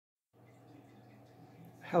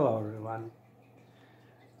Hello everyone.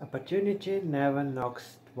 Opportunity never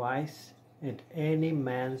knocks twice at any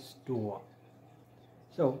man's door.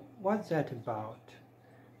 So what's that about?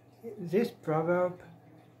 This proverb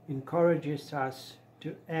encourages us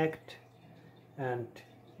to act and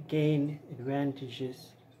gain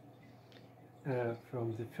advantages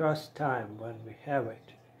from the first time when we have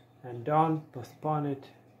it, and don't postpone it,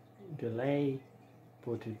 delay,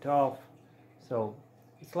 put it off. So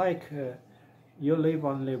it's like you live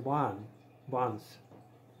only once,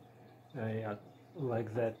 yeah,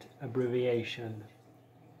 like that abbreviation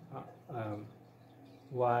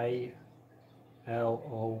YLO.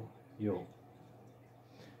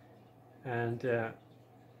 And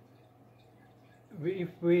if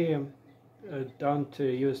we don't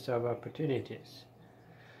use our opportunities,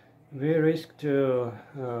 we risk to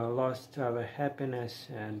lose our happiness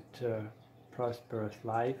and prosperous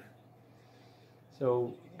life.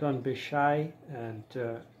 So don't be shy, and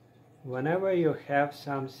whenever you have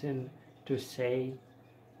something to say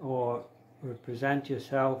or represent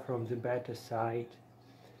yourself from the better side,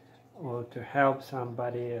 or to help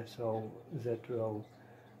somebody, so that will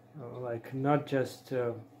like not just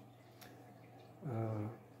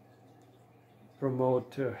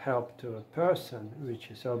promote help to a person,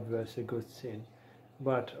 which is obviously a good thing,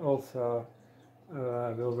 but also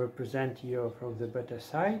will represent you from the better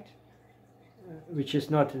side, which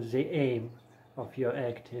is not the aim of your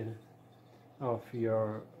acting, of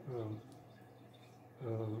your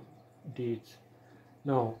deeds.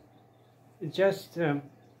 No, it's just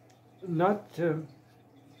don't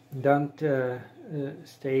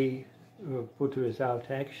stay put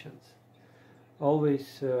without actions.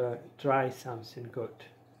 Always try something good,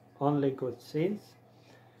 only good things,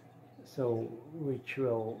 so which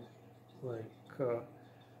will like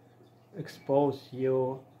expose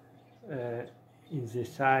you in the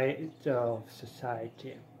side of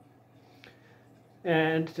society.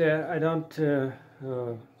 And I don't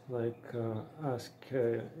ask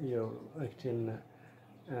you acting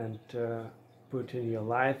and putting your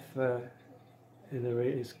life in a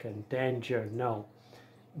risk and danger. No,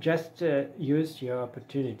 just use your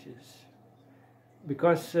opportunities,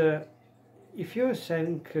 because if you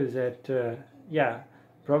think that yeah,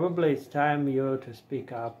 probably it's time you to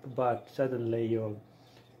speak up, but suddenly you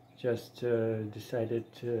just decided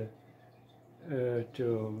to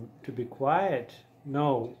be quiet.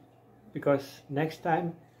 No, because next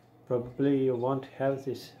time probably you won't have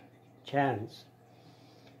this chance.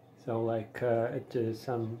 So like at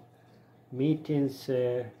some meetings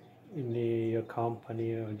in your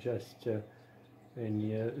company, or just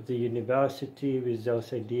in the university, with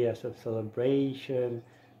those ideas of celebration,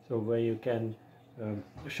 so where you can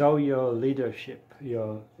show your leadership,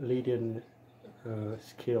 your leading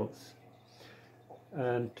skills.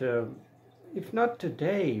 And if not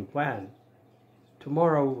today, when?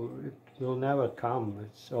 Tomorrow it will never come.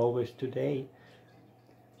 It's always today.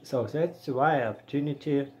 So that's why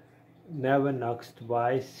opportunity never knocks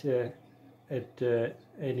twice at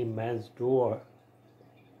any man's door.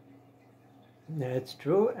 That's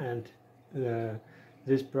true, and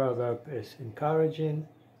this proverb is encouraging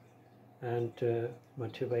and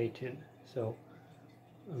motivating. So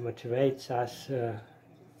motivates us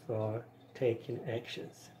for taking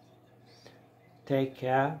actions. Take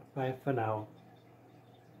care. Bye for now.